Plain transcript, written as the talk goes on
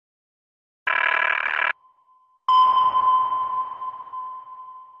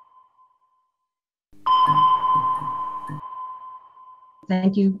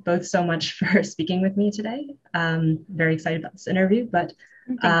thank you both so much for speaking with me today. Very excited about this interview, but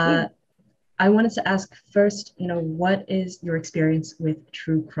Thank uh, you. I wanted to ask first, what is your experience with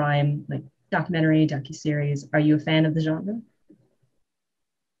true crime, like documentary, docuseries? Are you a fan of the genre?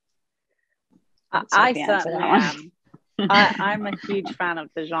 Let I Sophie answer certainly that one. am. I'm a huge fan of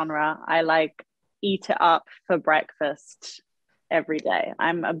the genre. I like eat it up for breakfast every day.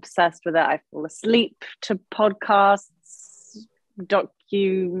 I'm obsessed with it. I fall asleep to podcasts,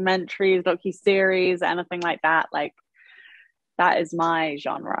 documentaries, docu-series, anything like that. Like that is my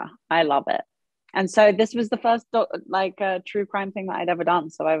genre. I love it. And so this was the first true crime thing that I'd ever done.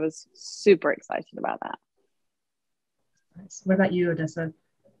 So I was super excited about that. Nice. What about you, Odessa?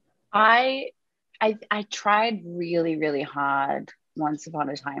 I I tried really, really hard once upon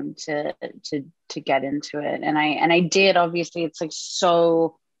a time to get into it. And I did. Obviously it's like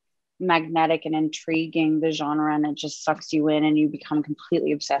so magnetic and intriguing, the genre, and it just sucks you in and you become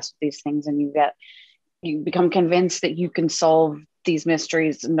completely obsessed with these things, and you become convinced that you can solve these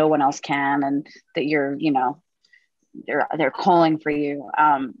mysteries no one else can, and that they're calling for you.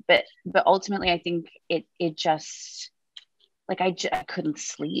 But ultimately I think it just like I couldn't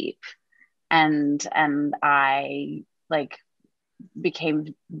sleep, and I like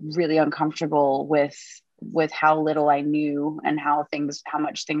became really uncomfortable with how little I knew and how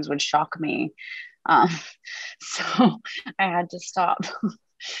much things would shock me. um, so I had to stop.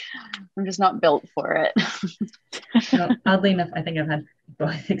 I'm just not built for it. Oddly enough, I think I've had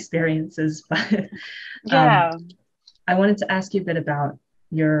both experiences, but um, Yeah. I wanted to ask you a bit about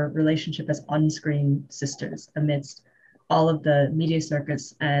your relationship as on-screen sisters amidst all of the media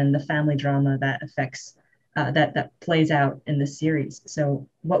circus and the family drama that affects that plays out in the series. So,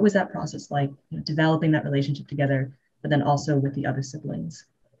 what was that process like, developing that relationship together, but then also with the other siblings?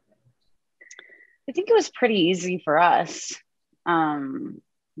 I think it was pretty easy for us. um,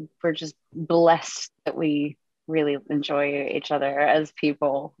 we're just blessed that we really enjoy each other as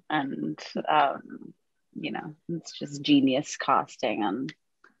people, and it's just genius casting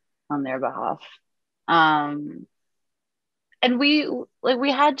on their behalf. um and we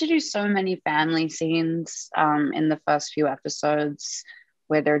had to do so many family scenes in the first few episodes,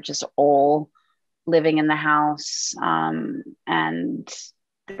 where they're just all living in the house, and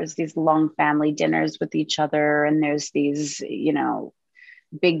there's these long family dinners with each other, and there's these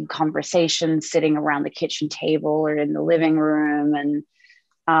big conversations sitting around the kitchen table or in the living room. And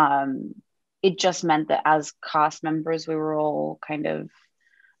um, it just meant that as cast members we were all kind of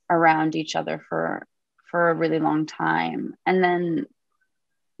around each other for a really long time. And then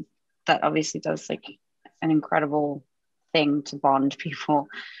that obviously does like an incredible thing to bond people.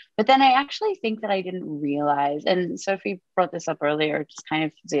 But then I actually think that I didn't realize, and Sophie brought this up earlier, just kind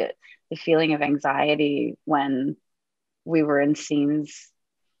of the feeling of anxiety when we were in scenes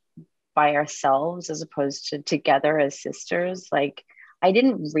by ourselves as opposed to together as sisters. Like, I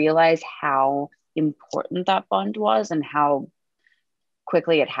didn't realize how important that bond was and how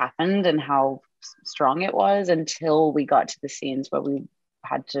quickly it happened and how strong it was until we got to the scenes where we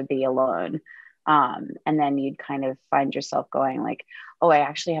had to be alone. And then you'd kind of find yourself going like, oh, I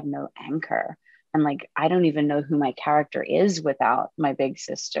actually have no anchor. And like, I don't even know who my character is without my big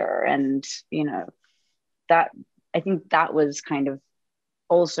sister. And, that I think that was kind of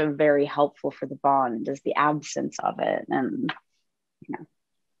also very helpful for the bond, is the absence of it. And,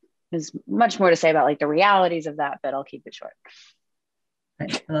 there's much more to say about like the realities of that, but I'll keep it short. I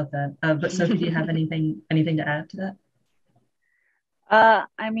love that. But Sophie, do you have anything to add to that?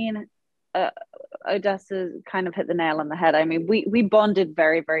 I mean, Odessa kind of hit the nail on the head. I mean, we bonded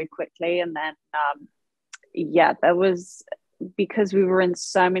very, very quickly, and then yeah, there was, because we were in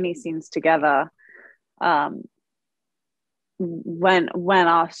so many scenes together. Um, when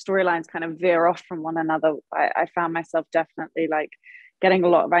our storylines kind of veer off from one another, I found myself definitely like getting a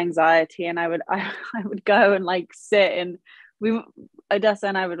lot of anxiety, and I would go and like sit in we Odessa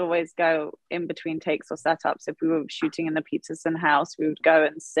and I would always go in between takes or setups. If we were shooting in the Peterson house, we would go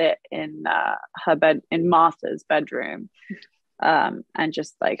and sit in her bed, in Martha's bedroom, and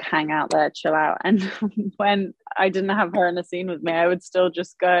just like hang out there, chill out. And when I didn't have her in a scene with me, I would still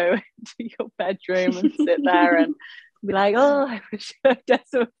just go to your bedroom and sit there and be like, oh, I wish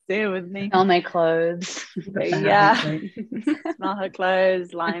Odessa was here with me. All my clothes. Yeah. Smell her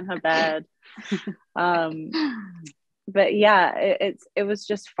clothes, lie in her bed. But yeah, it was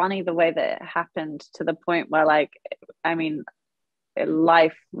just funny the way that it happened, to the point where, like, I mean,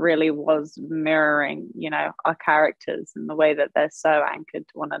 life really was mirroring, our characters, and the way that they're so anchored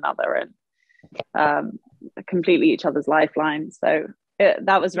to one another, and completely each other's lifelines. So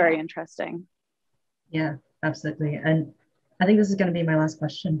that was very interesting. Yeah, absolutely. And I think this is going to be my last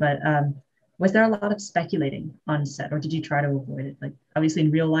question, but was there a lot of speculating on set, or did you try to avoid it? Like, obviously,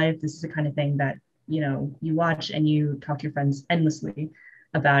 in real life, this is the kind of thing that, you watch and you talk to your friends endlessly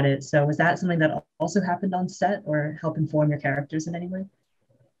about it. So was that something that also happened on set or help inform your characters in any way?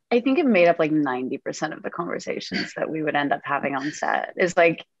 I think it made up like 90% of the conversations that we would end up having on set. Is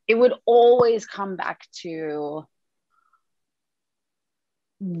like it would always come back to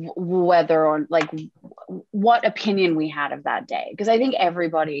whether or like what opinion we had of that day, because I think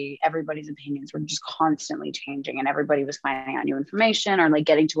everybody's opinions were just constantly changing, and everybody was finding out new information or like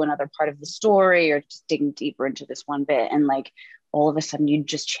getting to another part of the story or just digging deeper into this one bit, and like all of a sudden you'd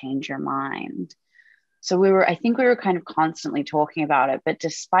just change your mind. So I think we were kind of constantly talking about it, but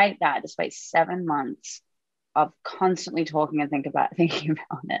despite 7 months of constantly talking and thinking about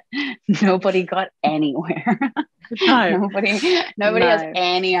it, nobody got anywhere. No. nobody has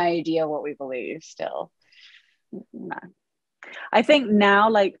any idea what we believe still. No. I think now,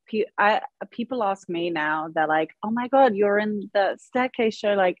 like, people ask me now, they're like, oh my God, you're in the staircase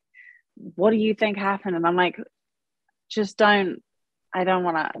show. Like, what do you think happened? And I'm like, just don't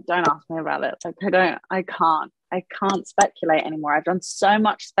ask me about it. Like, I can't speculate anymore. I've done so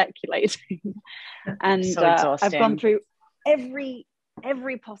much speculating and so exhausting. I've gone through every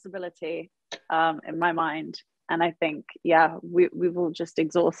possibility in my mind. And I think, yeah, we've all just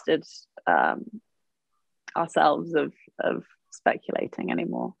exhausted ourselves of speculating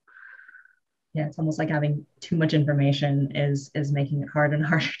anymore. Yeah, it's almost like having too much information is making it harder and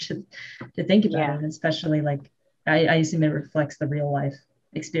harder to think about it, especially like I assume it reflects the real life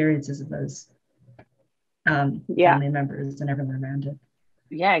experiences of those family members and everyone around it.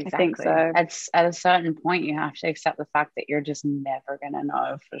 Yeah, exactly. I think so. At a certain point, you have to accept the fact that you're just never gonna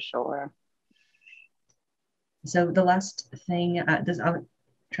know for sure. So the last thing, I'll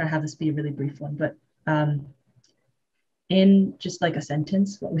try to have this be a really brief one, but in just like a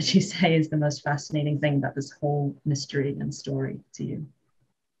sentence, what would you say is the most fascinating thing about this whole mystery and story to you?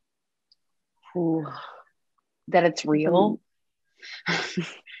 Ooh, that it's real.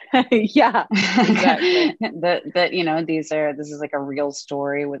 Yeah, exactly. that this is like a real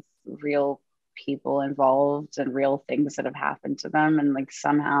story with real people involved and real things that have happened to them, and like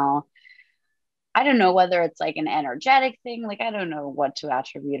somehow I don't know whether it's like an energetic thing, like I don't know what to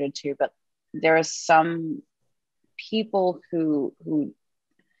attribute it to, but there are some people who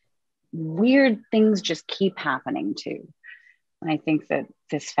weird things just keep happening to. And I think that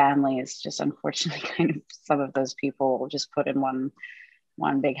this family is just unfortunately kind of some of those people just put in one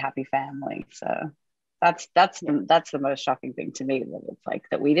big happy family. So that's the most shocking thing to me, that it's like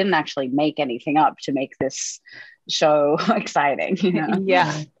that we didn't actually make anything up to make this show exciting,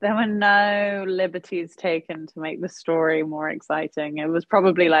 Yeah, there were no liberties taken to make the story more exciting. It was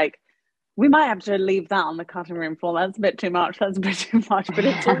probably like, we might have to leave that on the cutting room floor. That's a bit too much, but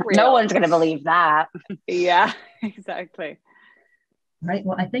it's all real. No one's going to believe that. Yeah, exactly. Right,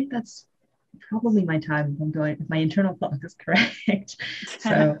 well, I think that's probably my time if my internal clock is correct.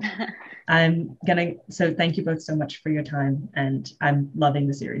 So so thank you both so much for your time, and I'm loving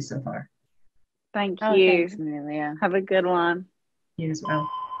the series so far. Thank you. Thanks, Emilia. Have a good one. You as well.